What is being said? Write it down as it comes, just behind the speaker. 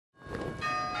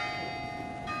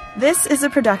This is a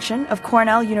production of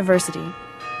Cornell University.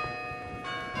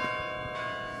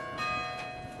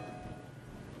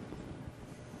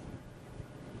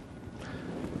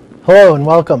 Hello and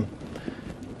welcome.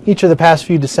 Each of the past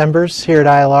few Decembers here at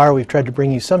ILR, we've tried to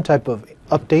bring you some type of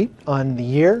update on the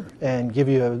year and give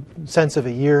you a sense of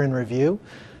a year in review.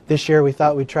 This year we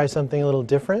thought we'd try something a little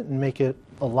different and make it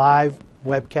a live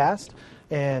webcast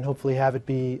and hopefully have it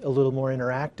be a little more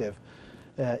interactive.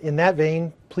 In that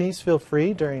vein, please feel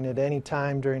free at any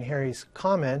time during Harry's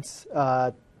comments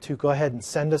to go ahead and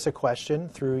send us a question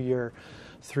through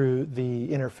the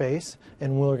interface,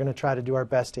 and we're going to try to do our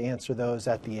best to answer those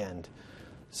at the end.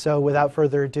 So without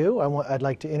further ado, I'd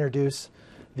like to introduce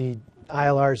the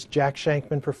ILR's Jack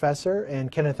Shankman Professor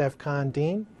and Kenneth F. Kahn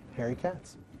Dean, Harry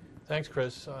Katz. Thanks,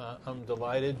 Chris. I'm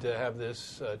delighted to have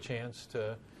this chance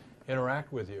to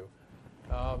interact with you.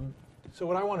 So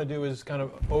what I want to do is kind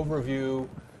of overview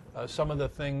some of the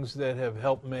things that have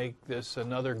helped make this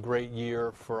another great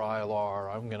year for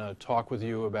ILR. I'm going to talk with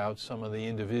you about some of the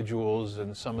individuals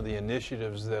and some of the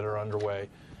initiatives that are underway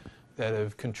that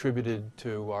have contributed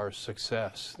to our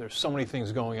success. There's so many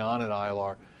things going on at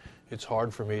ILR. It's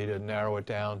hard for me to narrow it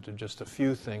down to just a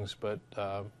few things, but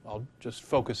I'll just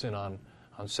focus in on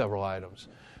several items.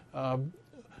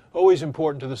 Always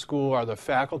important to the school are the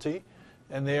faculty.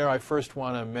 And there I first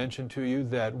want to mention to you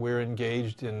that we're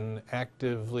engaged in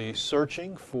actively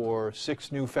searching for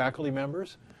 6 new faculty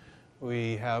members.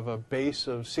 We have a base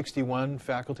of 61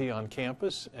 faculty on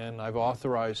campus, and I've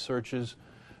authorized searches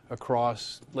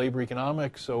across labor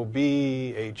economics, OB,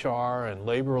 HR, and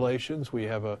labor relations. We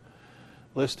have a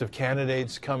list of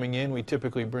candidates coming in. We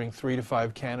typically bring 3 to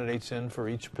 5 candidates in for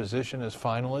each position as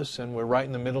finalists, and we're right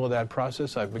in the middle of that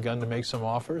process. I've begun to make some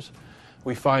offers.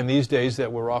 We find these days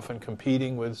that we're often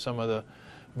competing with some of the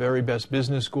very best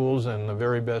business schools and the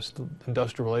very best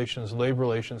industrial relations, labor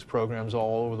relations programs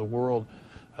all over the world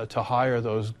to hire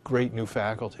those great new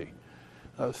faculty.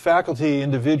 Faculty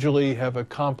individually have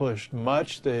accomplished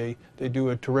much. They do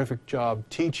a terrific job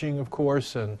teaching, of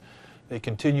course, and they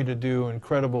continue to do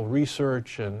incredible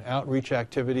research and outreach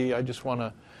activity. I just want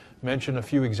to mention a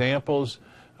few examples.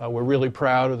 We're really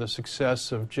proud of the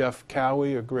success of Jeff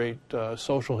Cowie, a great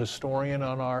social historian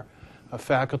on our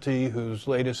faculty, whose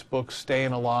latest book,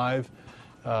 Staying Alive,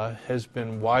 has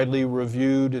been widely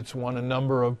reviewed. It's won a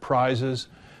number of prizes.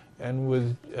 And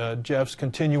with Jeff's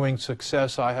continuing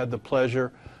success, I had the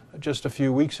pleasure just a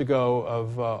few weeks ago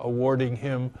of awarding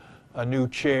him a new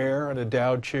chair, an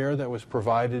endowed chair that was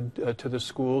provided to the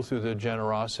school through the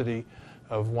generosity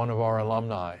of one of our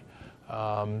alumni.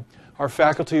 Our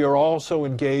faculty are also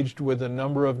engaged with a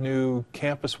number of new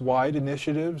campus-wide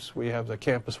initiatives. We have the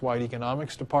campus-wide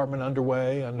economics department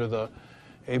underway under the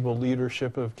able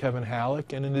leadership of Kevin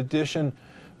Halleck. And in addition,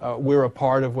 we're a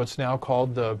part of what's now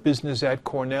called the Business at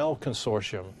Cornell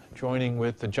Consortium, joining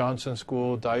with the Johnson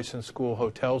School, Dyson School,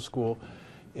 Hotel School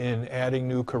in adding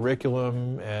new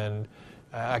curriculum and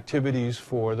activities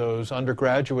for those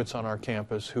undergraduates on our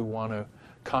campus who want to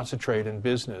concentrate in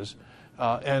business.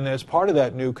 And as part of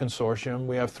that new consortium,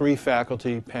 we have 3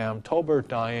 faculty, Pam Tolbert,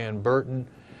 Diane Burton,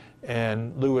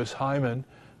 and Louis Hyman,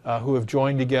 who have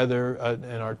joined together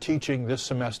and are teaching this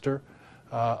semester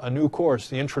a new course,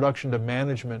 the Introduction to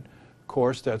Management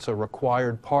course that's a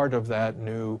required part of that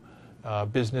new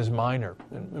business minor.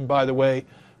 And by the way,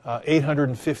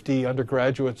 850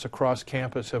 undergraduates across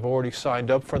campus have already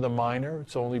signed up for the minor.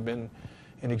 It's only been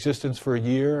in existence for a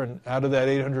year, and out of that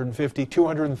 850,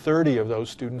 230 of those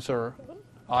students are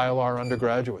ILR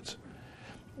undergraduates.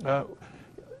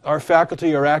 Our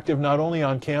faculty are active not only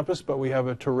on campus, but we have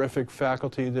a terrific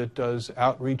faculty that does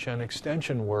outreach and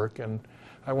extension work, and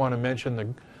I want to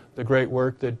mention the great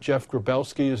work that Jeff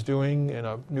Grabelski is doing in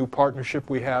a new partnership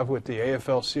we have with the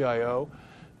AFL-CIO.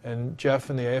 And Jeff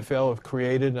and the AFL have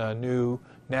created a new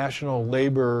National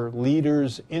Labor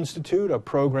Leaders Institute, a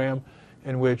program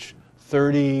in which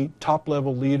 30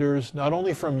 top-level leaders, not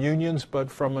only from unions, but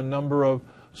from a number of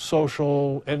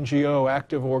social NGO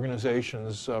active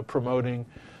organizations promoting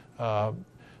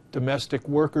domestic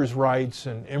workers' rights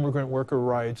and immigrant worker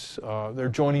rights. They're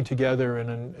joining together in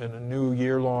a new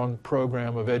year-long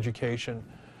program of education,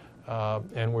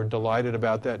 and we're delighted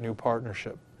about that new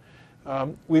partnership.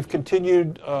 We've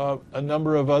continued a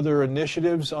number of other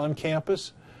initiatives on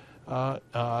campus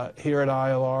here at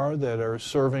ILR that are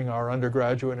serving our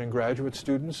undergraduate and graduate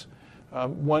students.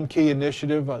 One key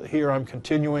initiative, here I'm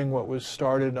continuing what was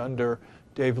started under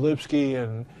Dave Lipsky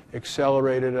and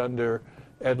accelerated under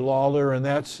Ed Lawler, and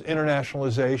that's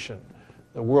internationalization.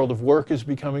 The world of work is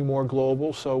becoming more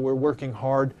global, so we're working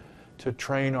hard to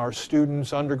train our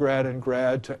students, undergrad and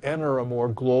grad, to enter a more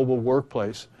global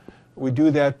workplace. We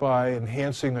do that by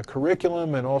enhancing the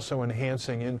curriculum and also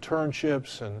enhancing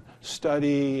internships and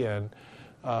study and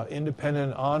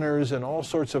independent honors and all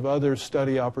sorts of other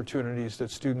study opportunities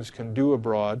that students can do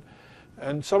abroad.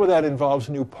 And some of that involves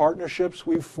new partnerships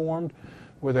we've formed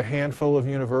with a handful of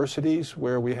universities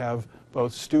where we have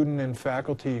both student and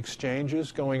faculty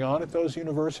exchanges going on at those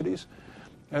universities.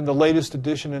 And the latest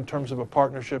addition in terms of a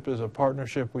partnership is a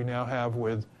partnership we now have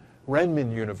with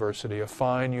Renmin University, a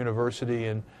fine university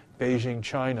in Beijing,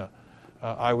 China.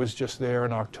 I was just there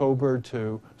in October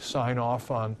to sign off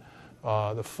on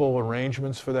the full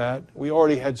arrangements for that. We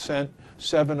already had sent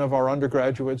 7 of our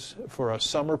undergraduates for a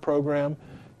summer program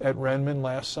at Renmin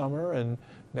last summer, and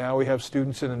now we have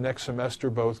students in the next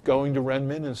semester both going to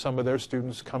Renmin and some of their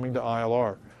students coming to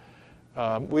ILR.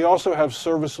 We also have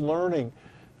service learning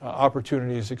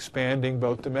opportunities expanding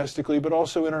both domestically but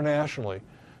also internationally.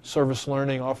 Service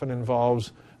learning often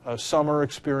involves summer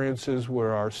experiences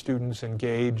where our students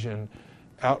engage in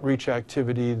outreach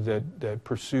activity that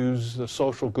pursues the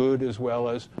social good as well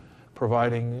as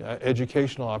providing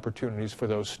educational opportunities for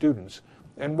those students.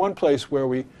 And one place where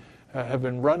we have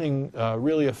been running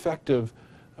really effective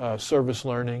service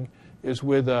learning is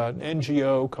with an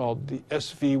NGO called the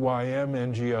SVYM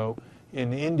NGO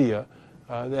in India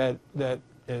that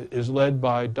is led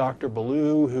by Dr.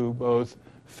 Balu, who both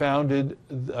founded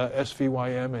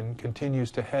SVYM and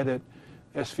continues to head it.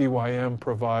 SVYM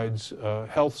provides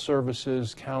health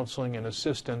services, counseling, and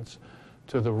assistance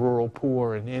to the rural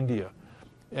poor in India.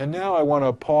 And now I want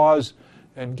to pause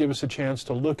and give us a chance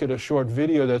to look at a short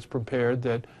video that's prepared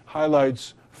that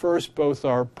highlights first both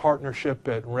our partnership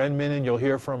at Renmin, and you'll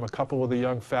hear from a couple of the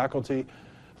young faculty,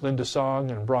 Linda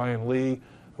Song and Brian Lee,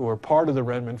 who are part of the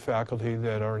Renmin faculty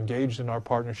that are engaged in our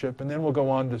partnership. And then we'll go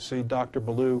on to see Dr.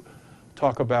 Balu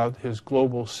talk about his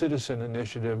Global Citizen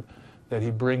Initiative that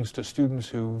he brings to students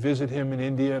who visit him in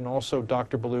India, and also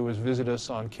Dr. Balu has visited us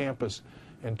on campus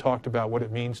and talked about what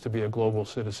it means to be a global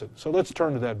citizen. So let's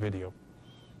turn to that video.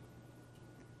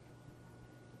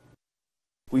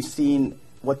 We've seen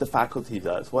what the faculty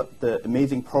does, what the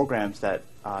amazing programs that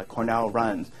Cornell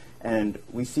runs, and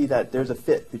we see that there's a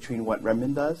fit between what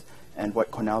Renmin does and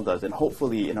what Cornell does, and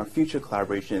hopefully in our future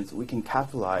collaborations we can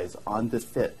capitalize on this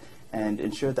fit and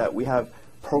ensure that we have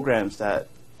programs that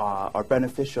are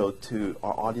beneficial to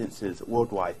our audiences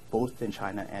worldwide, both in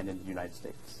China and in the United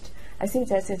States. I think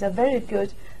that is a very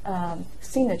good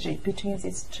synergy between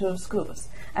these two schools.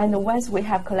 And once we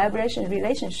have collaboration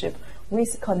relationship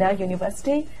with Cornell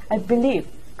University, I believe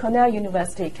Cornell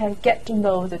University can get to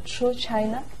know the true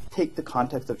China. Take the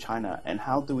context of China and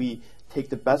how do we take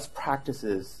the best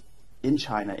practices in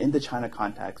China, in the China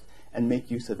context, and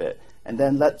make use of it. And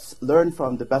then let's learn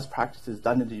from the best practices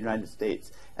done in the United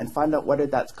States and find out whether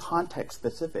that's context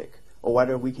specific or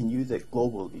whether we can use it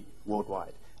globally,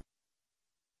 worldwide.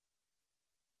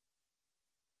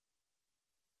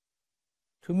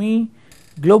 To me,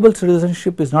 global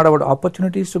citizenship is not about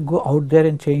opportunities to go out there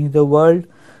and change the world.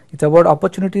 It's about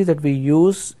opportunities that we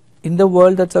use in the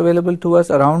world that's available to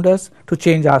us, around us, to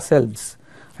change ourselves.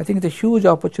 I think it's a huge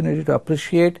opportunity to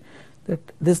appreciate that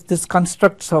this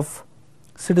constructs of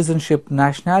citizenship,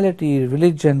 nationality,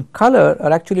 religion, color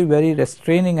are actually very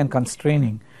restraining and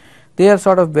constraining. They are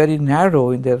sort of very narrow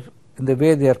in the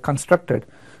way they are constructed.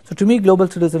 So to me, global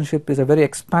citizenship is a very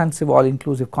expansive,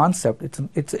 all-inclusive concept.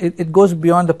 It goes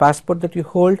beyond the passport that you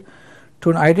hold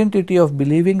to an identity of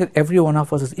believing that every one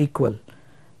of us is equal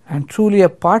and truly a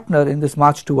partner in this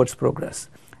march towards progress.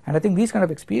 And I think these kind of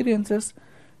experiences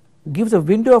gives a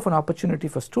window of an opportunity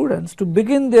for students to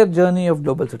begin their journey of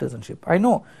global citizenship. I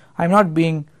know I'm not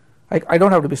being, I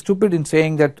don't have to be stupid in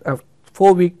saying that a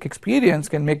 4-week experience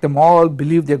can make them all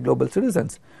believe they're global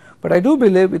citizens. But I do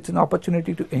believe it's an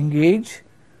opportunity to engage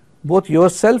both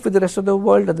yourself with the rest of the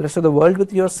world and the rest of the world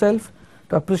with yourself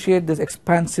to appreciate this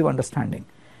expansive understanding.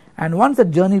 And once the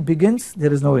journey begins,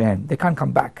 there is no end. They can't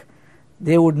come back.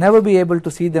 They would never be able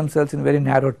to see themselves in very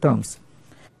narrow terms.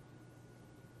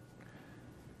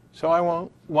 So I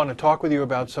want to talk with you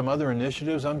about some other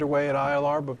initiatives underway at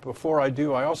ILR, but before I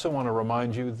do, I also want to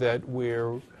remind you that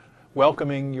we're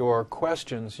welcoming your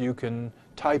questions. You can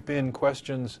type in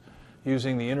questions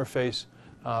using the interface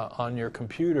on your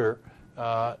computer,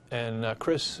 and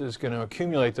Chris is going to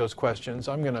accumulate those questions.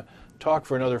 I'm going to talk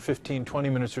for another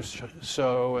 15-20 minutes or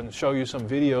so and show you some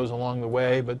videos along the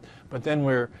way, but then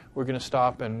we're going to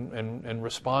stop and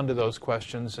respond to those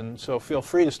questions. And so feel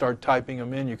free to start typing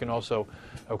them in. You can also,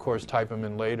 of course, type them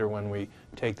in later when we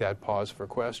take that pause for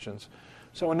questions.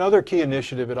 So another key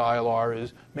initiative at ILR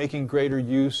is making greater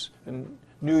use and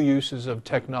new uses of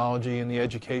technology in the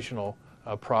educational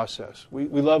process. We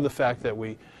love the fact that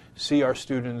we see our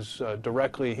students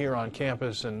directly here on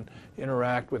campus and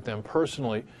interact with them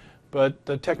personally. But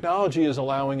the technology is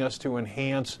allowing us to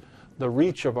enhance the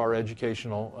reach of our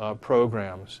educational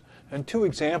programs. And two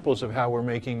examples of how we're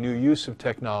making new use of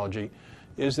technology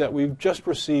is that we've just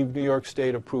received New York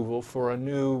State approval for a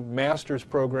new master's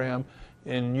program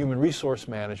in human resource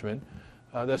management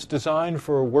that's designed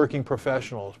for working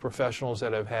professionals, professionals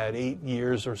that have had 8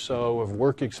 years or so of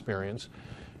work experience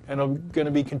and are going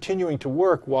to be continuing to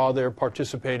work while they're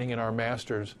participating in our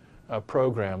master's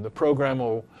program. The program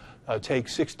will take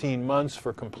 16 months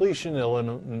for completion. It'll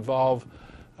involve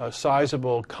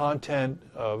sizable content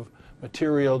of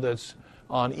material that's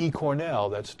on Cornell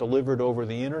that's delivered over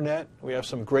the internet. We have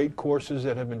some great courses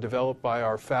that have been developed by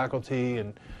our faculty,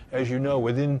 and as you know,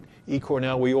 within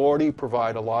Cornell we already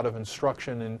provide a lot of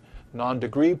instruction in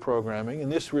non-degree programming,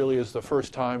 and this really is the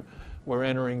first time we're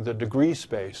entering the degree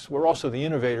space. We're also the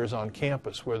innovators on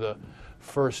campus. We're the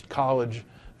first college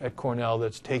at Cornell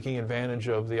that's taking advantage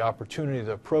of the opportunity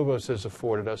the provost has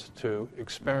afforded us to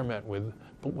experiment with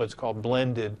what's called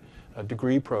blended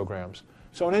degree programs.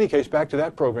 So in any case, back to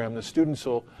that program, the students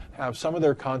will have some of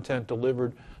their content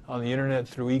delivered on the internet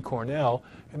through Cornell,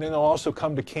 and then they'll also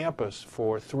come to campus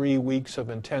for 3 weeks of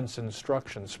intense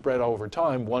instruction spread over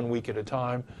time, 1 week at a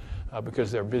time, because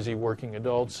they're busy working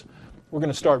adults. We're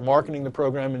going to start marketing the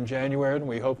program in January, and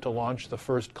we hope to launch the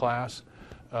first class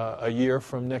a year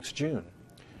from next June.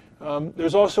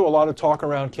 There's also a lot of talk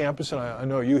around campus, and I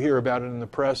know you hear about it in the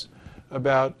press,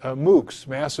 about MOOCs,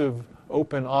 massive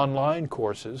open online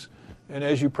courses. And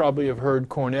as you probably have heard,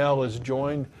 Cornell has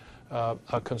joined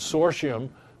a consortium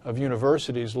of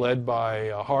universities led by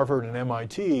Harvard and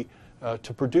MIT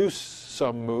to produce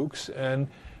some MOOCs. And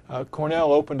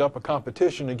Cornell opened up a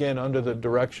competition, again under the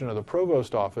direction of the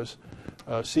provost office,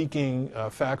 seeking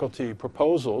faculty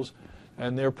proposals.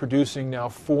 And they're producing now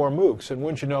 4 MOOCs. And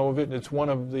wouldn't you know of it, it's one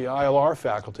of the ILR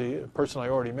faculty, a person I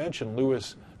already mentioned,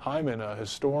 Louis Hyman, a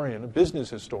historian, a business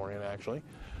historian actually,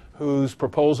 whose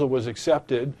proposal was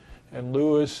accepted. And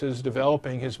Louis is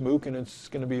developing his MOOC, and it's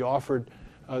going to be offered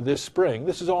this spring.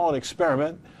 This is all an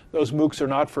experiment. Those MOOCs are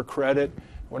not for credit.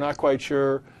 We're not quite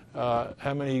sure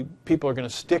how many people are going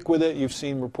to stick with it. You've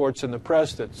seen reports in the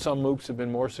press that some MOOCs have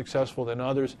been more successful than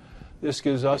others. This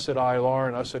gives us at ILR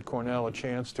and us at Cornell a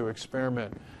chance to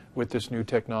experiment with this new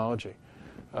technology.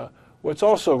 What's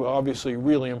also obviously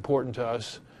really important to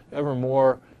us ever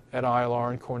more at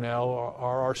ILR and Cornell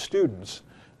are our students.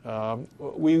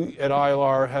 We at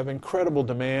ILR have incredible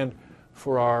demand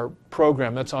for our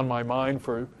program. That's on my mind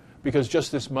because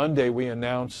just this Monday we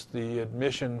announced the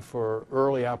admission for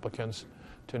early applicants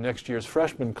to next year's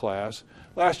freshman class.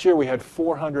 Last year we had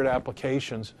 400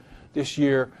 applications. This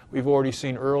year we've already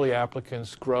seen early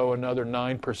applicants grow another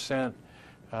 9%,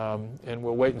 and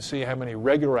we'll wait and see how many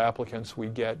regular applicants we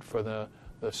get for the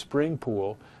spring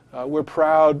pool. We're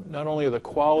proud not only of the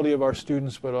quality of our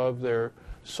students but of their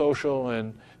social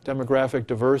and demographic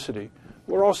diversity.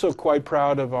 We're also quite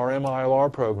proud of our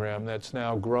MILR program that's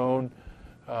now grown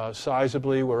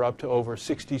sizably. We're up to over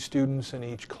 60 students in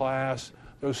each class.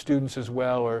 Those students as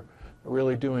well are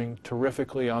really doing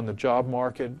terrifically on the job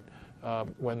market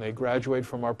when they graduate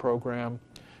from our program.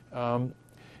 And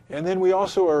then we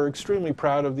also are extremely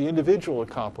proud of the individual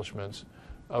accomplishments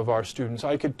of our students.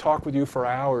 I could talk with you for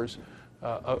hours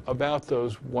about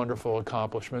those wonderful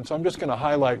accomplishments. I'm just going to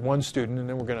highlight one student, and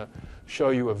then we're going to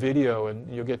show you a video,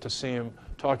 and you'll get to see him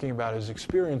talking about his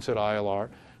experience at ILR,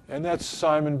 and that's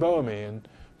Simon Boehme. And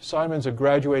Simon's a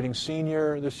graduating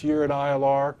senior this year at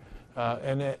ILR,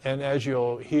 and as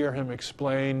you'll hear him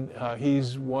explain,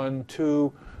 he's won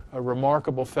 2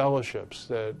 remarkable fellowships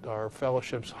that are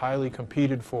fellowships highly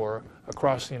competed for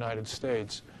across the United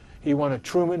States. He won a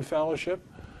Truman Fellowship,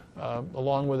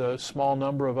 along with a small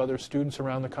number of other students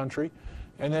around the country.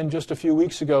 And then just a few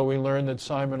weeks ago we learned that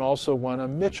Simon also won a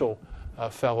Mitchell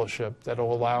Fellowship that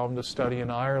will allow him to study in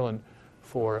Ireland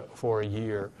for a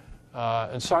year.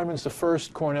 And Simon's the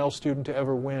first Cornell student to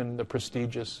ever win the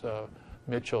prestigious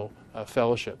Mitchell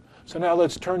Fellowship. So now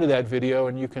let's turn to that video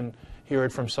and you can hear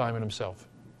it from Simon himself.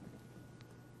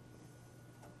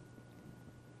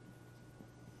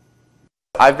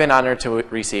 I've been honored to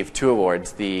receive 2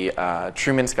 awards, the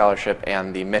Truman Scholarship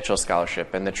and the Mitchell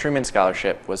Scholarship. And the Truman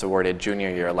Scholarship was awarded junior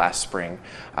year last spring,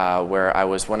 where I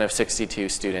was one of 62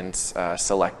 students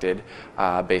selected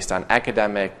based on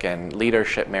academic and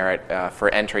leadership merit for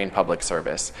entering public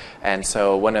service. And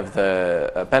so one of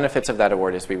the benefits of that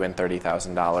award is we win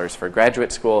 $30,000 for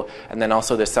graduate school, and then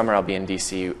also this summer I'll be in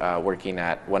DC working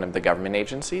at one of the government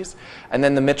agencies. And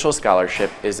then the Mitchell Scholarship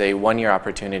is a 1-year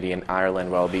opportunity in Ireland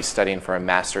where I'll be studying for a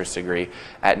master's degree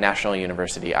at National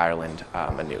University Ireland,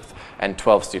 Maynooth, and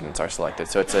 12 students are selected,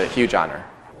 so it's a huge honor.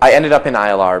 I ended up in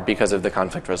ILR because of the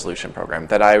conflict resolution program.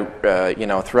 That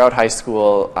throughout high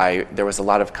school, there was a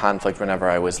lot of conflict whenever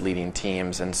I was leading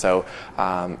teams, and so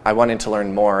I wanted to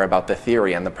learn more about the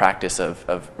theory and the practice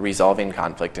of resolving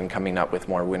conflict and coming up with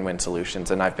more win-win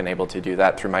solutions, and I've been able to do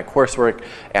that through my coursework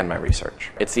and my research.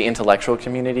 It's the intellectual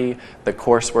community, the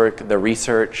coursework, the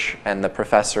research, and the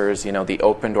professors, the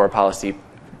open door policy.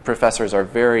 Professors are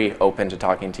very open to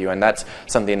talking to you, and that's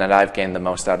something that I've gained the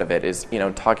most out of it is,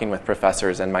 talking with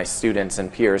professors and my students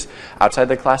and peers outside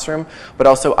the classroom, but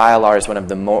also ILR is one of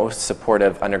the most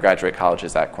supportive undergraduate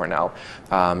colleges at Cornell.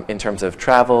 In terms of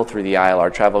travel, through the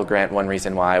ILR travel grant, one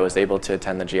reason why I was able to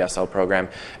attend the GSL program,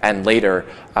 and later,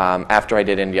 after I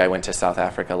did India, I went to South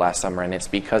Africa last summer, and it's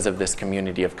because of this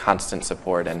community of constant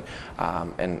support, and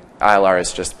ILR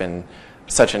has just been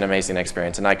such an amazing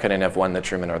experience, and I couldn't have won the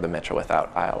Truman or the Mitchell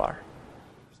without ILR.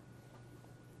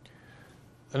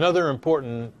 Another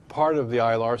important part of the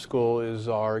ILR school is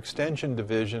our extension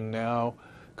division, now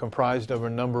comprised of a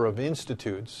number of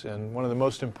institutes, and one of the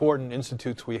most important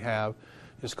institutes we have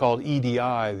is called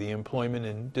EDI, the Employment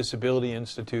and Disability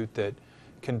Institute, that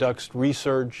conducts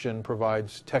research and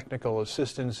provides technical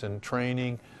assistance and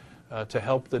training to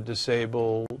help the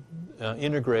disabled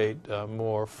integrate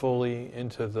more fully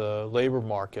into the labor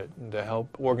market, and to help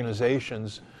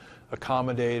organizations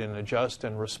accommodate and adjust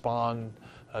and respond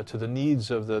to the needs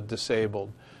of the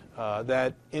disabled.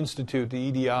 That institute, the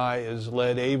EDI, is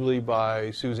led ably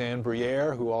by Suzanne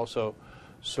Briere, who also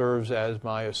serves as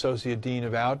my Associate Dean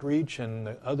of Outreach, and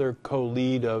the other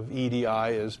co-lead of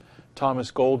EDI is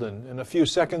Thomas Golden. In a few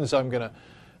seconds, I'm going to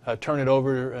turn it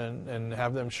over and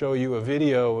have them show you a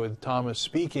video with Thomas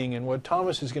speaking. And what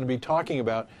Thomas is going to be talking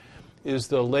about is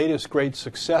the latest great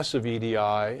success of EDI,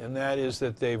 and that is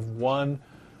that they've won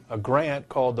a grant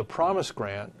called the Promise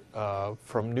Grant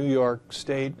from New York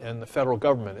State and the federal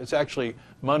government. It's actually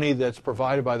money that's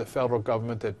provided by the federal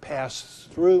government that passed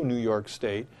through New York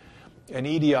State, and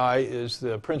EDI is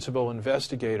the principal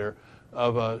investigator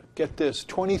of a, get this,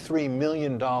 $23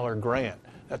 million grant.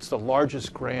 That's the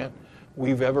largest grant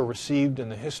we've ever received in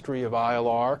the history of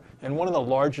ILR, and one of the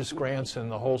largest grants in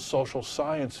the whole social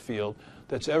science field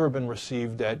that's ever been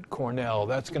received at Cornell.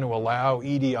 That's going to allow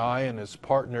EDI and its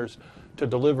partners to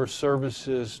deliver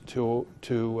services to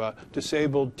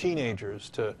disabled teenagers,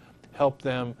 to help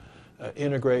them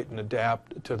integrate and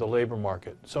adapt to the labor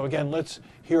market. So again, let's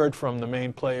hear it from the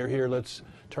main player here. Let's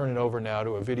turn it over now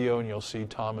to a video, and you'll see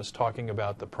Thomas talking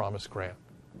about the Promise Grant.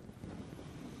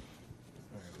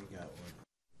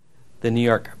 The New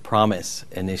York Promise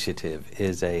Initiative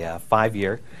is a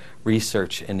 5-year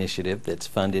research initiative that's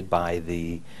funded by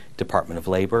the Department of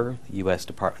Labor, the U.S.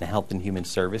 Department of Health and Human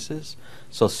Services,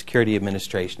 Social Security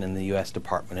Administration, and the U.S.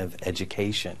 Department of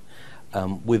Education,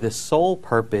 with the sole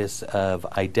purpose of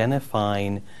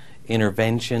identifying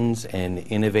interventions and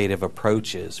innovative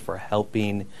approaches for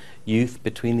helping youth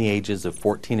between the ages of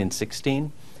 14 and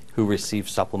 16 who receive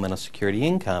supplemental security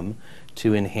income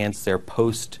to enhance their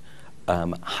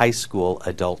high school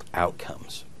adult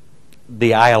outcomes.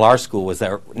 The ILR school was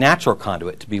their natural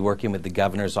conduit to be working with the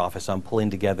governor's office on pulling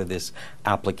together this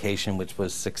application, which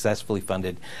was successfully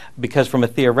funded, because from a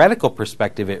theoretical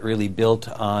perspective it really built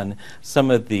on some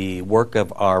of the work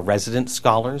of our resident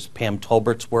scholars, Pam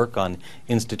Tolbert's work on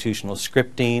institutional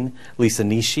scripting, Lisa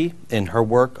Nishi in her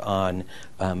work on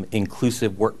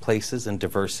inclusive workplaces and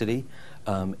diversity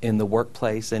in the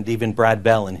workplace, and even Brad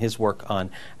Bell in his work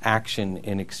on action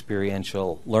in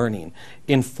experiential learning,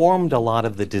 informed a lot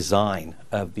of the design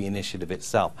of the initiative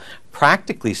itself.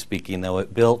 Practically speaking, though,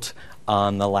 it built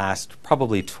on the last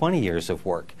probably 20 years of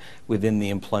work within the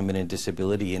Employment and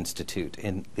Disability Institute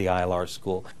in the ILR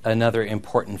school. Another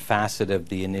important facet of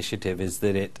the initiative is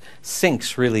that it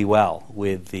syncs really well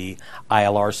with the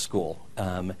ILR school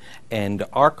and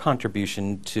our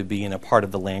contribution to being a part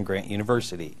of the land-grant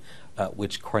university,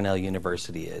 which Cornell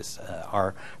University is.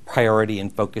 Our priority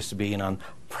and focus being on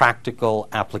practical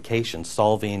application,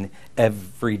 solving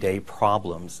everyday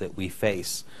problems that we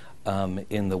face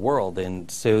in the world. And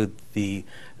so the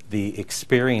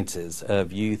experiences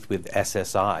of youth with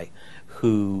SSI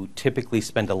who typically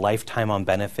spend a lifetime on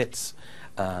benefits,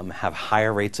 have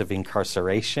higher rates of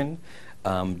incarceration,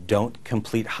 don't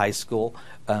complete high school,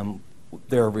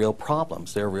 there are real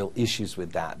problems, there are real issues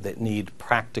with that need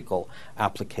practical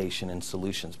application and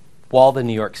solutions. While the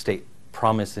New York State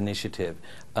Promise Initiative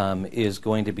is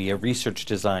going to be a research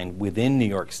design within New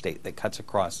York State that cuts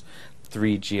across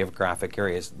 3 geographic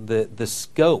areas, the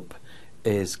scope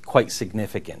is quite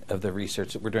significant of the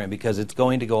research that we're doing, because it's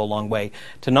going to go a long way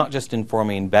to not just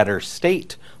informing better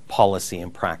state policy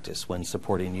and practice when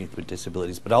supporting youth with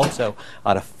disabilities, but also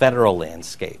on a federal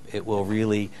landscape. It will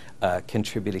really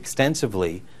contribute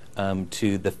extensively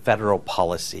to the federal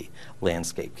policy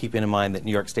landscape, keeping in mind that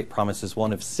New York State Promise is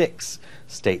one of 6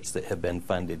 states that have been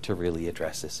funded to really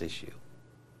address this issue.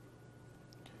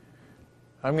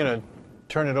 I'm going to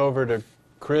turn it over to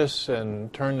Chris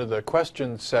and turn to the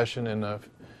question session in a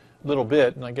little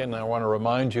bit. And again, I want to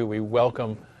remind you, we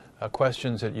welcome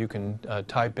questions that you can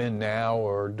type in now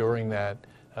or during that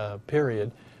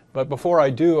period. But before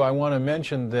I do, I want to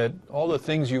mention that all the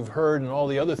things you've heard and all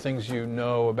the other things you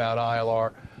know about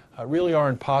ILR really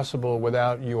aren't possible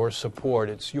without your support.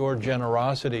 It's your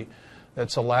generosity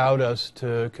that's allowed us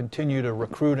to continue to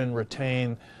recruit and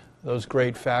retain those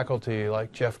great faculty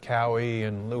like Jeff Cowie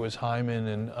and Louis Hyman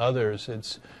and others.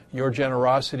 It's your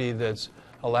generosity that's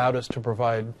allowed us to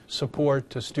provide support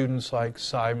to students like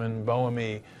Simon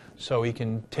Bohemy so he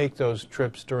can take those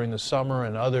trips during the summer,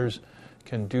 and others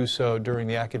can do so during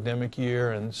the academic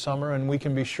year and summer, and we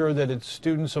can be sure that it's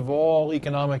students of all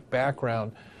economic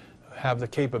background have the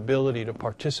capability to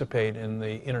participate in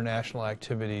the international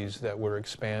activities that we're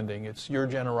expanding. It's your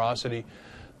generosity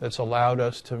that's allowed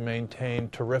us to maintain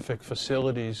terrific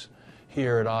facilities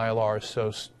here at ILR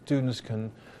so students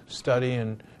can study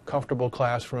in comfortable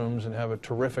classrooms and have a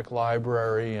terrific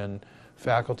library and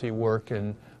faculty work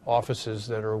in offices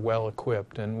that are well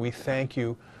equipped. And we thank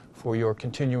you for your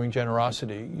continuing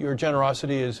generosity. Your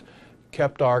generosity has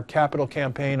kept our capital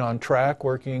campaign on track,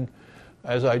 working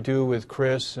as I do with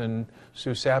Chris and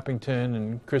Sue Sappington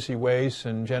and Chrissy Wace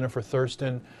and Jennifer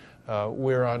Thurston.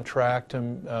 We're on track to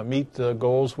meet the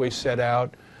goals we set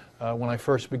out when I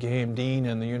first became dean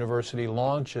and the university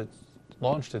launched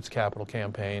its capital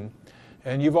campaign.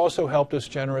 And you've also helped us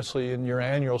generously in your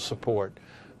annual support.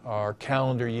 Our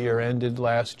calendar year ended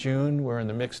last June. We're in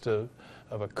the midst of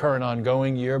a current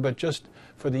ongoing year, but just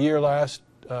for the year last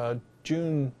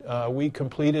June, we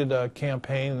completed a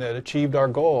campaign that achieved our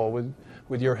goal.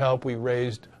 With your help, we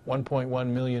raised $1.1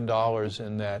 million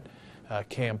in that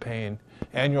campaign.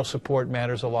 Annual support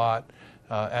matters a lot,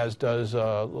 as does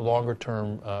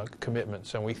longer-term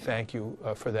commitments, and we thank you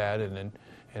for that and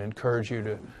encourage you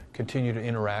to continue to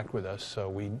interact with us so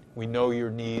we know your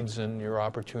needs and your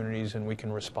opportunities and we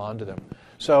can respond to them.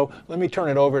 So let me turn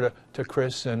it over to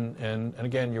Chris, and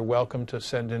again, you're welcome to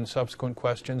send in subsequent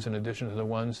questions in addition to the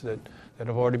ones that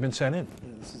have already been sent in.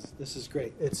 Yeah, this is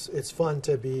great. It's fun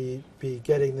to be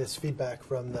getting this feedback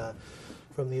from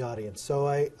the audience. So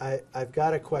I've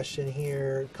got a question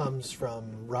here. It comes from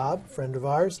Rob, friend of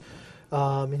ours.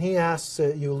 And he asks,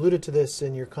 you alluded to this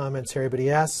in your comments, Harry, but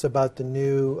he asks about the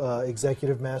new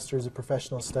Executive Masters of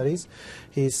Professional Studies.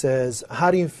 He says, how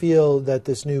do you feel that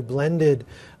this new blended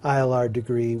ILR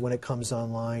degree, when it comes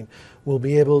online, will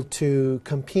be able to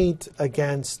compete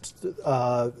against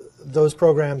those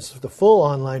programs, the full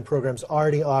online programs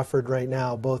already offered right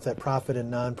now, both at profit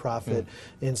and nonprofit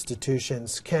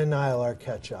institutions? Can ILR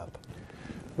catch up?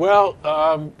 Well,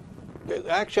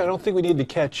 actually, I don't think we need to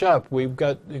catch up. We've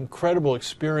got incredible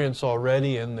experience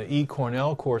already in the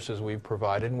Cornell courses we've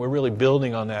provided, and we're really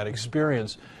building on that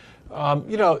experience.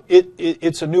 You know,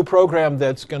 it's a new program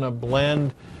that's going to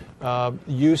blend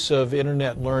use of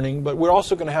internet learning, but we're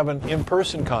also going to have an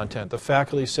in-person content. The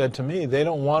faculty said to me they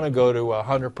don't want to go to a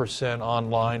 100%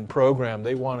 online program.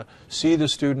 They want to see the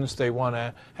students. They want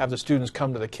to have the students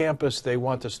come to the campus. They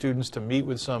want the students to meet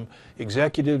with some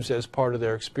executives as part of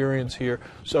their experience here.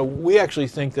 So we actually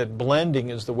think that blending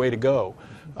is the way to go.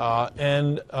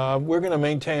 And we're going to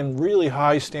maintain really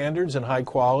high standards and high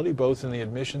quality, both in the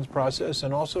admissions process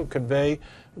and also convey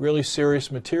really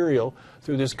serious material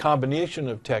through this combination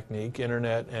of technique,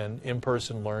 internet and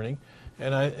in-person learning.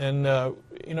 And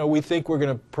you know, we think we're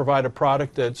going to provide a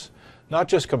product that's not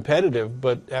just competitive,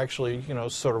 but actually, you know,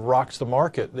 sort of rocks the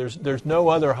market. There's no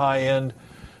other high-end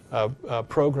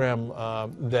program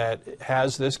that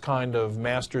has this kind of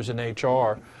master's in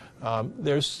HR.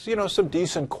 There's, you know, some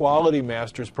decent quality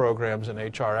master's programs in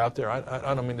HR out there.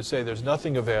 I don't mean to say there's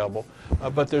nothing available,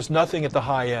 but there's nothing at the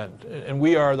high end. And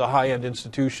we are the high-end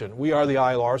institution. We are the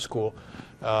ILR school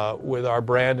with our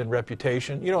brand and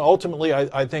reputation. You know, ultimately,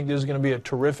 I think this is going to be a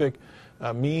terrific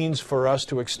means for us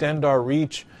to extend our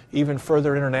reach even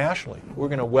further internationally. We're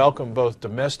going to welcome both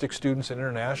domestic students and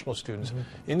international students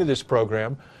into this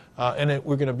program.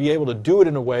 we're going to be able to do it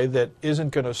in a way that isn't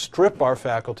going to strip our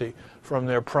faculty from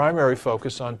their primary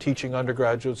focus on teaching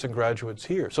undergraduates and graduates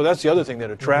here. So that's the other thing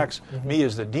that attracts me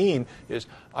as the dean, is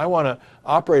I want to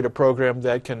operate a program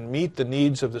that can meet the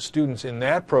needs of the students in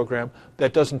that program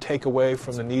that doesn't take away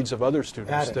from the needs of other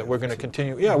students that we're going to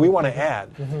continue. Yeah, we want to add,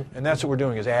 and that's what we're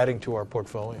doing, is adding to our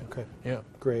portfolio. Okay. Yeah.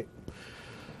 Great.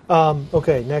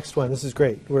 Okay, next one. This is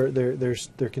great.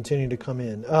 They're continuing to come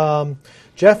in.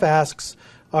 Jeff asks,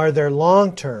 are there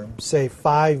long-term, say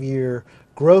 5-year,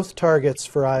 growth targets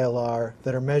for ILR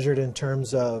that are measured in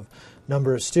terms of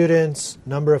number of students,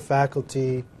 number of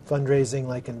faculty, fundraising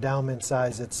like endowment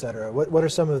size, et cetera? What are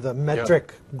some of the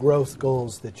metric growth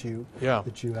goals that you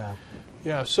have?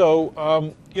 Yeah,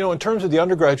 so in terms of the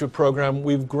undergraduate program,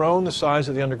 we've grown the size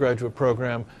of the undergraduate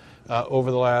program over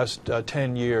the last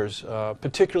 10 years,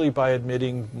 particularly by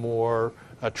admitting more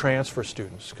transfer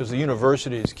students, because the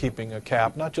university is keeping a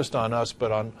cap, not just on us,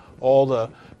 but on all the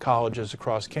colleges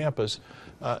across campus.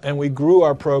 And we grew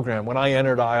our program. When I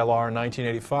entered ILR in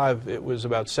 1985, it was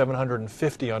about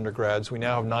 750 undergrads. We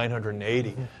now have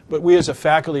 980. But we as a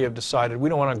faculty have decided we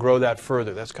don't want to grow that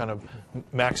further. That's kind of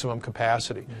maximum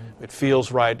capacity. It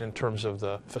feels right in terms of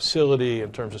the facility,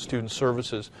 in terms of student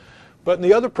services. But in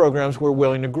the other programs, we're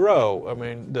willing to grow. I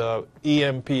mean, the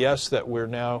EMPS that we're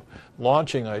now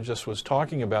launching, I just was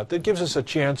talking about, that gives us a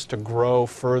chance to grow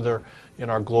further in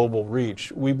our global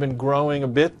reach. We've been growing a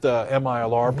bit the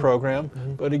MILR program,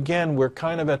 but again, we're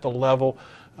kind of at the level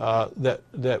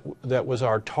that was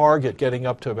our target, getting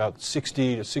up to about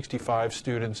 60 to 65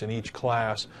 students in each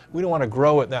class. We don't want to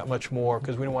grow it that much more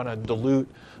because we don't want to dilute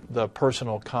the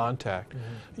personal contact.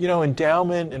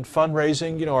 Endowment and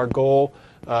fundraising, our goal,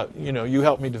 you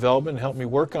helped me develop it and helped me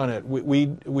work on it.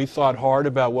 We thought hard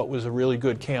about what was a really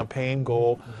good campaign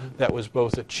goal that was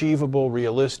both achievable,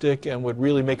 realistic, and would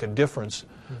really make a difference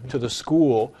to the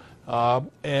school.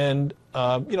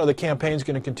 The campaign's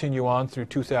going to continue on through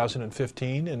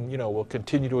 2015, and we'll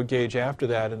continue to engage after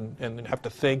that, and have to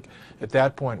think at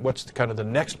that point what's kind of the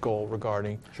next goal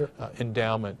regarding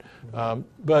endowment.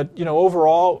 But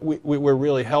overall, we're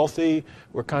really healthy.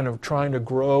 We're kind of trying to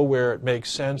grow where it makes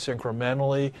sense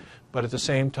incrementally, but at the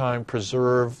same time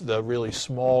preserve the really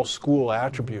small school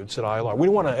attributes at ILR. We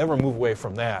don't want to ever move away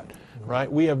from that.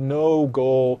 Right? We have no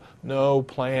goal, no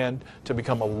plan to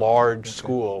become a large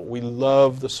school. We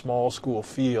love the small school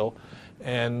feel,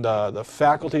 and the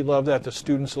faculty love that, the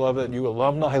students love it, you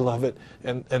alumni love it,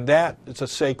 and that it's a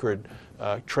sacred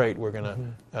trait we're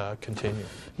going to continue.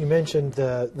 You mentioned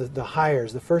the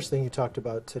hires. The first thing you talked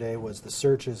about today was the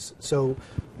searches. So,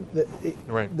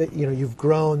 you've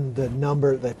grown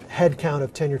the head count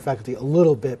of tenured faculty a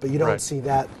little bit, but you don't see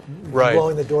that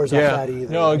blowing the doors off that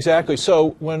either. No, exactly.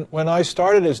 So when I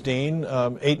started as dean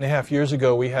 8.5 years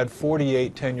ago, we had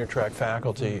 48 tenure-track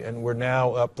faculty, and we're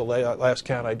now up. The last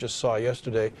count I just saw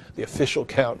yesterday, the official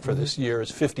count for this year is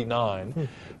 59.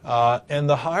 And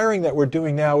the hiring that we're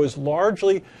doing now is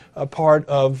largely a part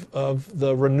of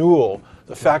the renewal,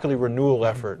 the faculty renewal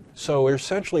effort. So we're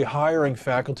essentially hiring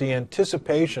faculty in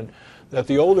anticipation that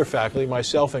the older faculty,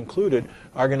 myself included,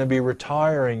 are going to be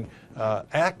retiring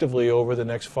actively over the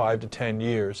next 5 to 10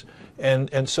 years.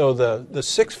 And so the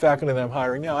 6 faculty that I'm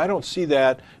hiring now, I don't see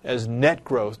that as net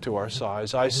growth to our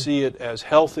size. I see it as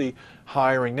healthy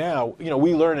hiring now.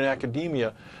 We learn in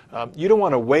academia, you don't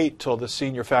want to wait till the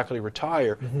senior faculty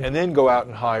retire and then go out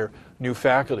and hire new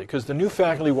faculty, because the new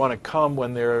faculty want to come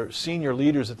when they're senior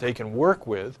leaders that they can work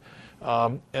with.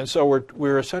 And so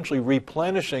we're essentially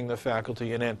replenishing the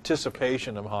faculty in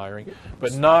anticipation of hiring,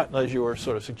 but not, as you were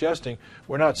sort of suggesting,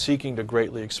 we're not seeking to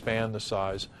greatly expand the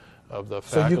size of the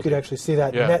faculty. So you could actually see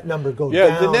that net number go down.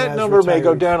 Yeah, the net number may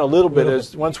go down a little bit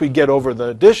as once we get over the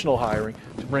additional hiring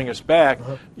to bring us back.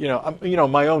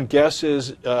 My own guess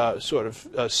is sort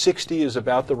of 60 is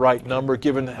about the right number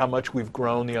given how much we've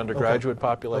grown the undergraduate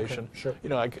population. Sure.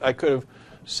 I could have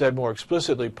said more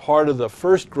explicitly, part of the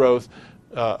first growth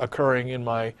occurring in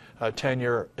my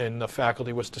tenure in the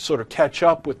faculty was to sort of catch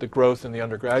up with the growth in the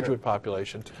undergraduate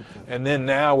population. And then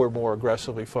now we're more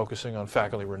aggressively focusing on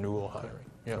faculty renewal hiring.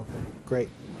 Yeah. Okay. Great.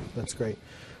 That's great.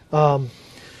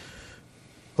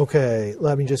 Okay,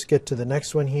 let me just get to the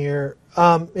next one here.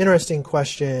 Interesting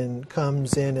question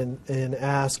comes in and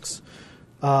asks,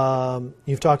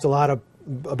 you've talked about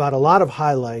a lot of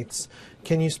highlights.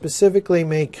 Can you specifically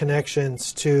make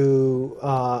connections to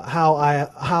how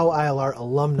ILR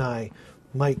alumni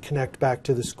might connect back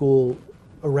to the school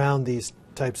around these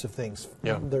types of things?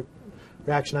 Yeah.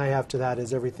 reaction I have to that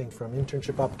is everything from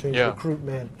internship opportunities, Yeah.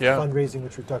 recruitment, Yeah. fundraising,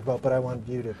 which we talked about, but I wanted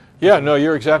you to. Yeah, no,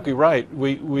 you're exactly right.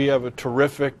 We have a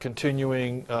terrific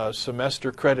continuing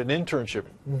semester credit internship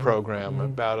program.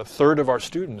 About a third of our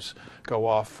students go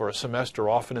off for a semester,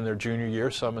 often in their junior year,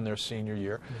 some in their senior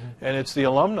year. And it's the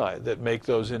alumni that make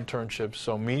those internships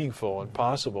so meaningful and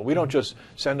possible. We don't just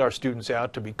send our students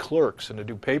out to be clerks and to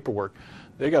do paperwork.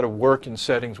 They got to work in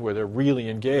settings where they're really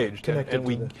engaged, and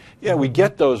we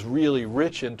get those really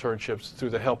rich internships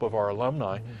through the help of our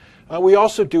alumni. We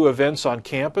also do events on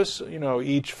campus. You know,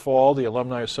 each fall the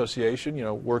Alumni Association, you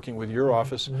know, working with your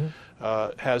office,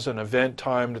 has an event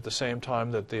timed at the same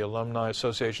time that the Alumni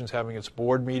Association is having its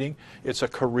board meeting. It's a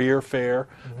career fair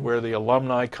where the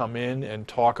alumni come in and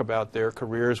talk about their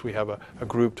careers. We have a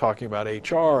group talking about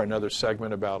HR, another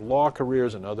segment about law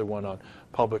careers, another one on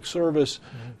public service,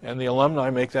 and the alumni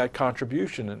make that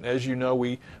contribution. And as you know,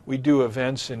 we do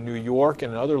events in New York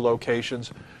and other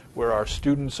locations where our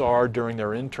students are during their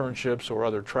internships or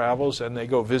other travels, and they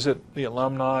go visit the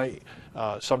alumni,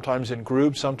 sometimes in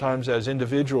groups, sometimes as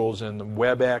individuals in the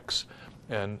WebEx,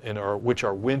 which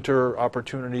are winter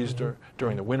opportunities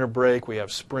during the winter break. We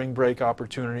have spring break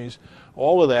opportunities.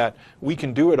 All of that we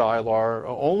can do at ILR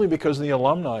only because the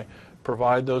alumni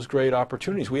provide those great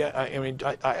opportunities.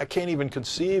 I can't even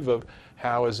conceive of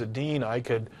how, as a dean, I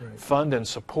could fund and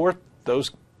support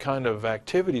those kind of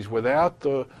activities without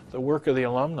the work of the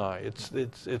alumni. It's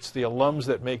the alums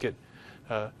that make it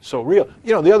so real.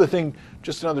 You know, the other thing,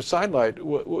 just another sidelight,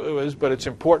 but it's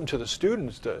important to the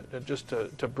students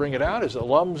to bring it out, is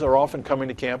alums are often coming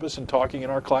to campus and talking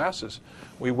in our classes.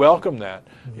 We welcome that.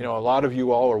 You know, a lot of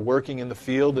you all are working in the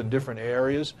field in different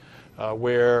areas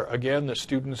where, again, the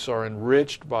students are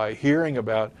enriched by hearing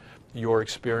about your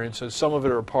experiences. Some of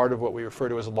it are a part of what we refer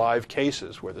to as live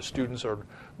cases, where the students are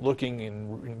looking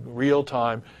in real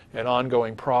time at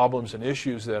ongoing problems and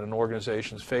issues that an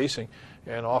organization is facing,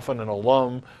 and often an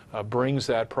alum brings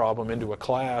that problem into a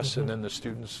class, and then the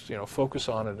students, you know, focus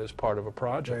on it as part of a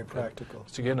project. Very practical.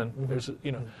 So again,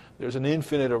 there's an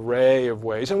infinite array of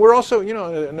ways, and we're also, you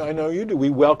know, and I know you do, we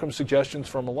welcome suggestions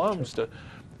from alums to,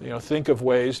 you know, think of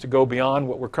ways to go beyond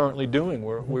what we're currently doing.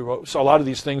 So a lot of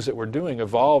these things that we're doing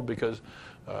evolved because,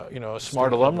 you know, a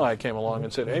smart alumni came along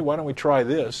and said, hey, why don't we try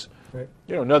this? Right.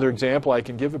 You know, another example I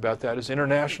can give about that is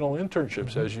international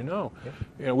internships, as you know.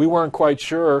 You know, we weren't quite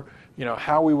sure, you know,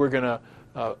 how we were going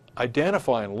to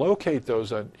identify and locate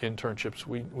those internships.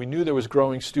 We knew there was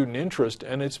growing student interest,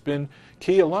 and it's been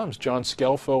key alums. John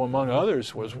Scelfo, among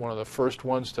others, was one of the first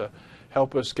ones to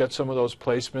help us get some of those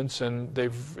placements, and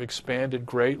they've expanded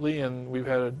greatly, and we've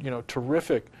had, you know,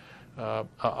 terrific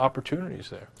opportunities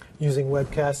there. Using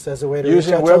webcasts as a way to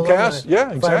using reach out to webcasts, alumni.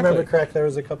 yeah, exactly. If I remember correct, there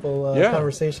was a couple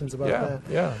conversations about that.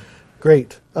 Yeah.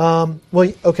 Great. Well,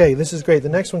 okay, this is great. The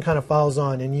next one kind of follows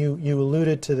on, and you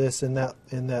alluded to this in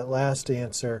that last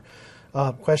answer.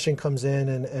 Question comes in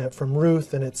and from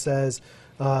Ruth, and it says,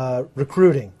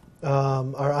 recruiting.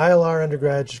 Are ILR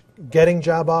undergrads getting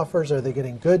job offers? Are they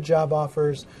getting good job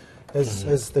offers?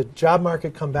 Has the job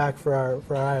market come back for our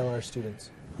ILR students?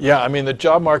 Yeah, I mean, the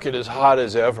job market is hot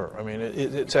as ever. I mean,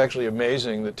 it's actually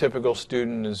amazing. The typical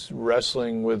student is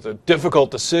wrestling with a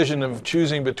difficult decision of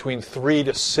choosing between 3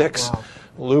 to 6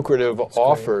 lucrative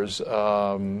offers. You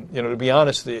know, to be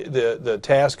honest, the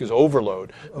task is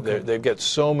overload. Okay. They get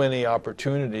so many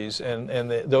opportunities, and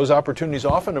those opportunities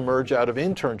often emerge out of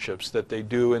internships that they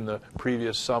do in the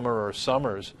previous summer or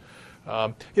summers.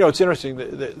 You know, it's interesting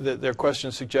that their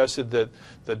question suggested that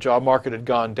the job market had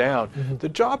gone down. The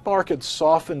job market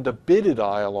softened a bit at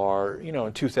ILR, you know,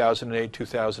 in 2008,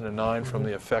 2009 from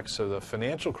the effects of the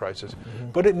financial crisis,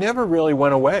 but it never really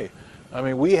went away. I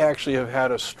mean, we actually have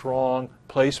had a strong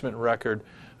placement record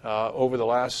over the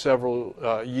last several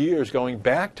years, going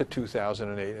back to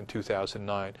 2008 and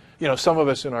 2009. You know, some of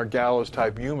us in our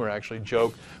gallows-type humor actually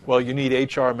joke, well, you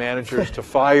need HR managers to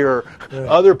fire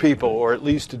other people, or at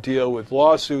least to deal with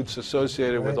lawsuits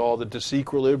associated with all the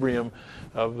disequilibrium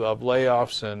of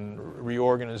layoffs and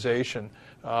reorganization.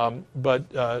 But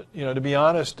you know, to be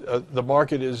honest, the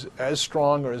market is as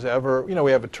strong as ever. You know,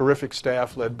 we have a terrific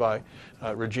staff led by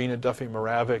Regina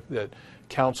Duffy-Moravec that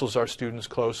counsels our students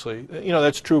closely. You know,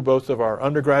 that's true both of our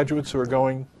undergraduates who are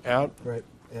going out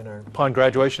upon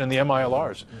graduation and the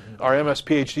MILRs. Our MS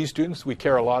PhD students, we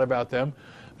care a lot about them.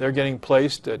 They're getting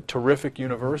placed at terrific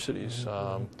universities,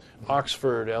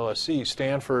 Oxford, LSE,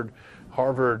 Stanford,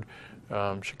 Harvard,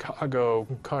 Chicago,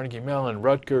 Carnegie Mellon,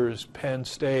 Rutgers, Penn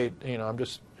State. You know, I'm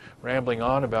just rambling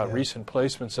on about recent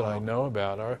placements that I know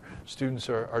about. Our students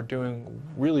are doing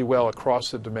really well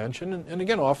across the dimension, and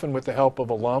again, often with the help of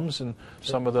alums and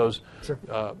some of those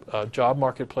job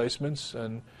market placements.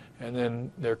 And and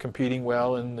then they're competing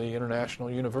well in the international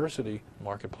university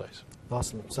marketplace.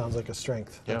 Awesome. Sounds like a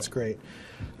strength. Yeah. That's great.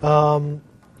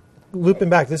 Looping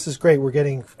back, this is great. We're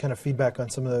getting kind of feedback on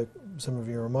some of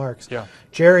your remarks. Yeah.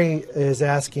 Jerry is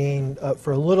asking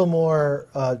for a little more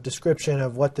description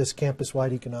of what this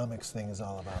campus-wide economics thing is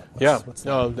all about. What's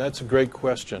that? That's a great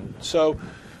question. So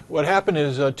what happened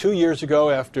is 2 years ago,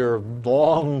 after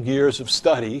long years of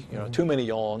study, too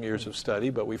many long years of study,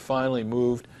 but we finally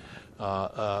moved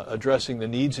addressing the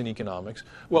needs in economics.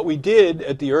 What we did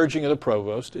at the urging of the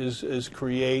provost is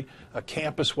create a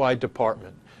campus-wide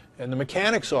department. And the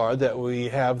mechanics are that we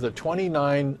have the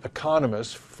 29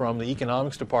 economists from the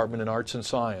economics department in arts and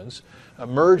science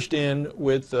merged in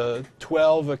with the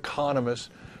 12 economists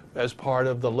as part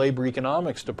of the labor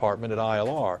economics department at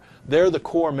ILR. They're the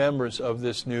core members of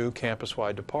this new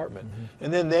campus-wide department.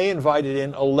 And then they invited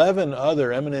in 11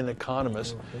 other eminent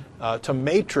economists to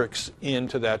matrix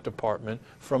into that department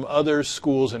from other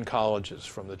schools and colleges,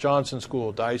 from the Johnson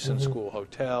School, Dyson School,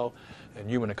 Hotel, and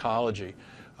Human Ecology.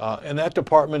 And that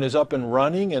department is up and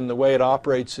running, and the way it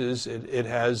operates is it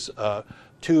has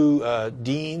two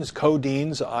deans,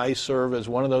 co-deans. I serve as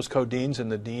one of those co-deans,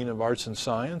 and the Dean of Arts and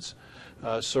Science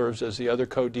serves as the other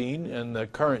co-dean. And the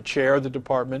current chair of the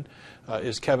department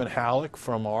is Kevin Halleck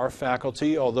from our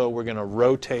faculty, although we're going to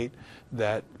rotate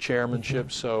that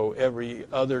chairmanship, so every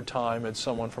other time it's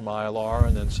someone from ILR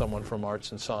and then someone from Arts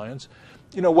and Science.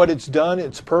 What it's done,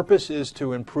 its purpose is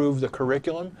to improve the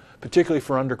curriculum, particularly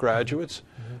for undergraduates.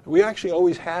 We actually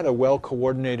always had a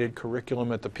well-coordinated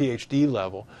curriculum at the PhD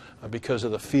level because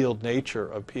of the field nature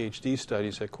of PhD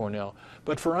studies at Cornell.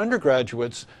 But for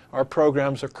undergraduates, our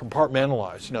programs are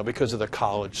compartmentalized, because of the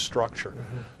college structure.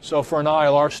 So for an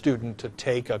ILR student to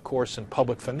take a course in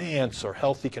public finance or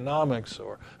health economics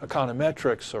or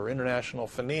econometrics or international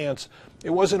finance,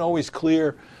 it wasn't always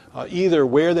clear either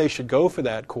where they should go for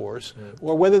that course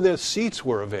or whether the seats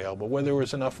were available, whether there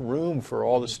was enough room for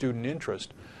all the student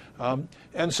interest.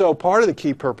 And so part of the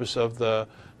key purpose of the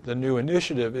new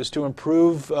initiative is to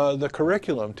improve the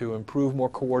curriculum, to improve more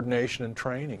coordination and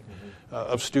training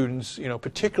of students,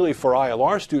 particularly for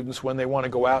ILR students when they want to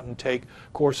go out and take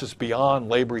courses beyond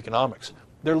labor economics.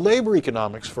 They're labor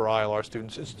economics for ILR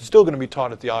students. It's still going to be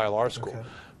taught at the ILR school. Okay.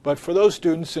 But for those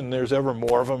students, and there's ever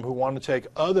more of them who want to take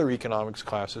other economics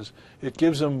classes, it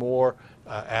gives them more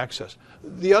access.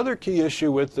 The other key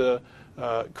issue with the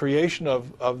creation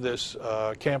of this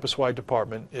campus-wide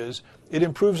department is it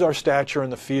improves our stature in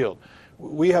the field.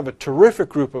 We have a terrific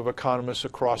group of economists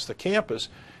across the campus,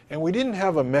 and we didn't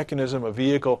have a mechanism, a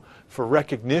vehicle for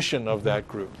recognition of that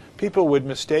group. People would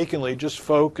mistakenly just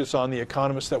focus on the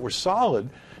economists that were solid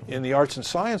in the Arts and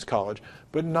Science College,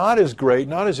 but not as great,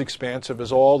 not as expansive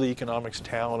as all the economics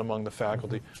talent among the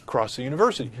faculty across the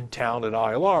university. Talent at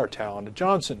ILR, talent at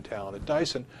Johnson, talent at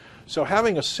Dyson. So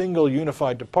having a single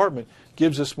unified department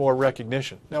gives us more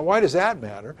recognition. Now, why does that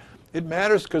matter? It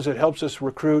matters because it helps us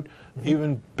recruit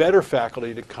even better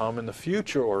faculty to come in the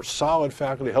future, or solid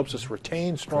faculty. It helps us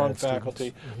retain strong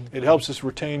faculty. It helps us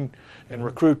retain and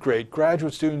recruit great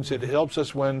graduate students. It helps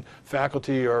us when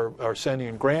faculty are sending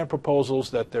in grant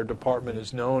proposals that their department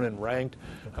is known and ranked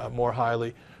more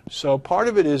highly. So part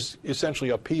of it is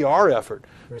essentially a PR effort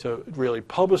to really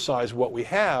publicize what we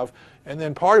have, and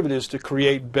then part of it is to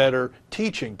create better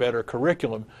teaching, better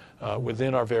curriculum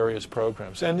within our various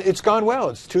programs. And it's gone well.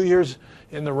 It's 2 years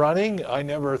in the running. I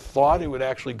never thought it would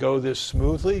actually go this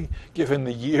smoothly, given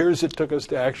the years it took us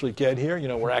to actually get here.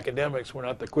 We're academics. We're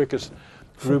not the quickest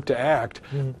group to act.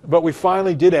 But we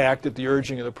finally did act at the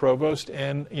urging of the provost,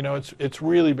 and it's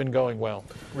really been going well,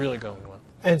 really going well.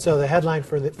 And so the headline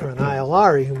for an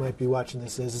ILR who might be watching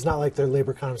this is, it's not like their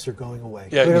labor economics are going away.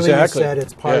 Yeah, clearly exactly. You said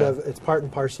it's part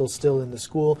and parcel still in the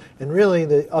school, and really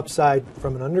the upside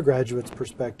from an undergraduate's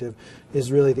perspective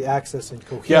is really the access and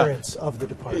coherence of the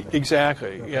department.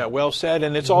 Exactly. Okay. Yeah, well said.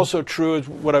 And it's also true as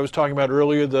what I was talking about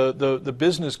earlier. The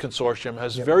business consortium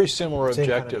has very similar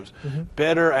objectives: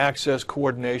 better access,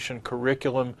 coordination,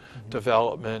 curriculum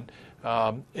development.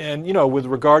 And with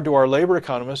regard to our labor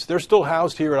economists, they're still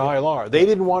housed here at ILR. They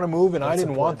didn't want to move, and I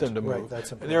didn't want them to move.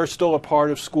 Right, they're still a part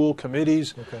of school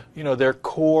committees. Their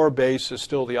core base is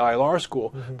still the ILR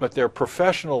school, but their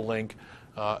professional link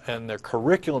and their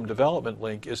curriculum development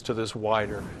link is to this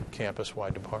wider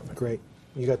campus-wide department. Great.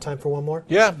 You got time for one more?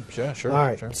 Yeah, sure. All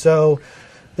right. Sure. So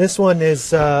this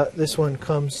one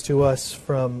comes to us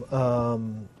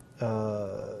from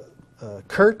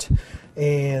Kurt,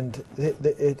 and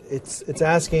it's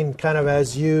asking, kind of,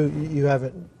 as you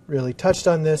haven't really touched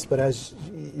on this, but as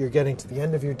you're getting to the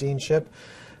end of your deanship,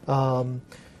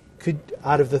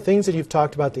 out of the things that you've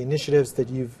talked about, the initiatives that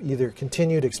you've either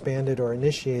continued, expanded, or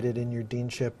initiated in your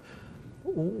deanship,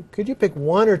 could you pick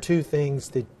one or two things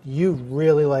that you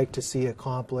really like to see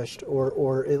accomplished,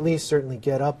 or at least certainly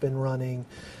get up and running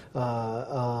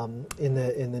in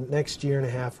the next year and a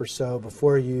half or so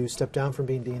before you step down from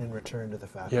being dean and return to the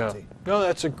faculty? Yeah. No,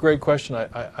 that's a great question.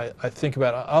 I think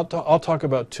about it. I'll talk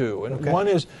about two. And Okay. one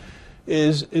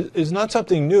is not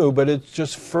something new, but it's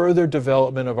just further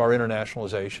development of our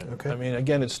internationalization. Okay. I mean,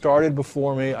 again, it started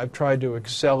before me. I've tried to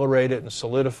accelerate it and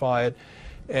solidify it,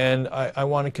 and I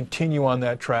want to continue on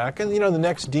that track. And, you know, the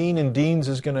next dean and deans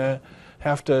is going to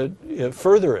have to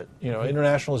further it. You know,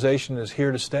 internationalization is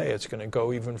here to stay. It's going to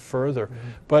go even further.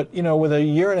 But, you know, with a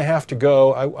year and a half to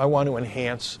go, I want to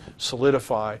enhance,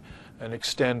 solidify, and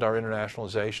extend our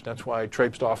internationalization. That's why I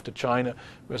traipsed off to China,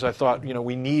 because I thought, you know,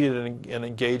 we needed an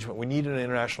engagement. We needed an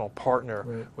international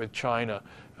partner with China.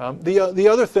 The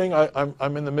other thing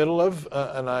I'm in the middle of,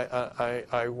 and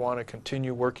I want to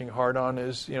continue working hard on,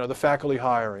 is, you know, the faculty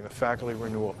hiring, the faculty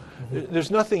renewal.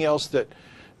 There's nothing else that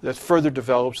further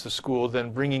develops the school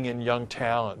than bringing in young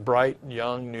talent, bright,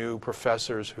 young, new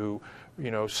professors who, you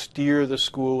know, steer the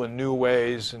school in new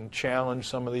ways and challenge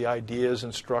some of the ideas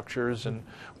and structures and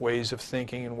ways of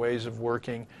thinking and ways of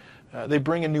working. They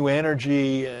bring a new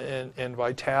energy and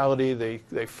vitality.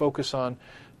 They focus on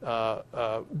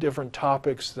different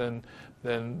topics than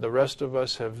the rest of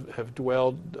us have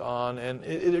dwelled on, and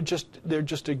they're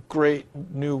just a great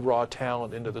new raw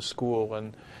talent into the school.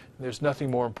 And there's nothing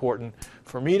more important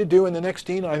for me to do in the next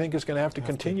dean. I think is going to have to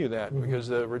continue that, because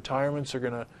the retirements are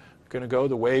going to go.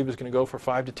 The wave is going to go for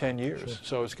 5 to 10 years. Sure.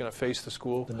 So it's going to face the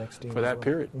school for that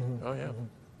period. Oh yeah,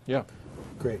 yeah.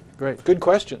 Great. Good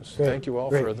questions. Great. Thank you all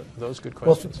Great. for those good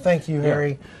questions. Well, thank you,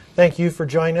 Harry. Thank you for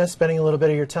joining us, spending a little bit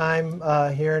of your time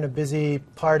here in a busy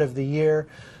part of the year.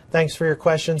 Thanks for your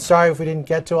questions. Sorry if we didn't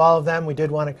get to all of them. We did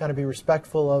want to kind of be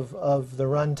respectful of the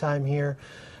run time here.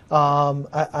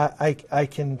 I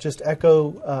can just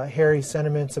echo Harry's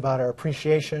sentiments about our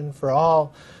appreciation for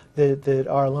all that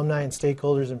our alumni and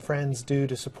stakeholders and friends do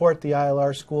to support the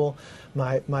ILR school.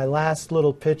 My last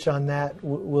little pitch on that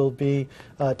will be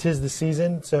 'tis the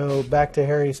season. So back to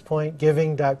Harry's point,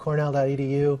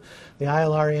 giving.cornell.edu. The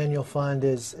ILR annual fund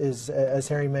is, as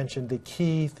Harry mentioned, the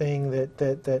key thing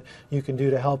that you can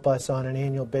do to help us on an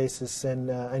annual basis.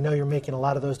 And I know you're making a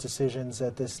lot of those decisions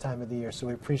at this time of the year, so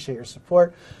we appreciate your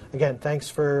support. Again, thanks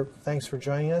for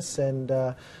joining us, and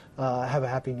have a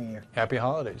happy new year. Happy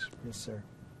holidays. Yes, sir.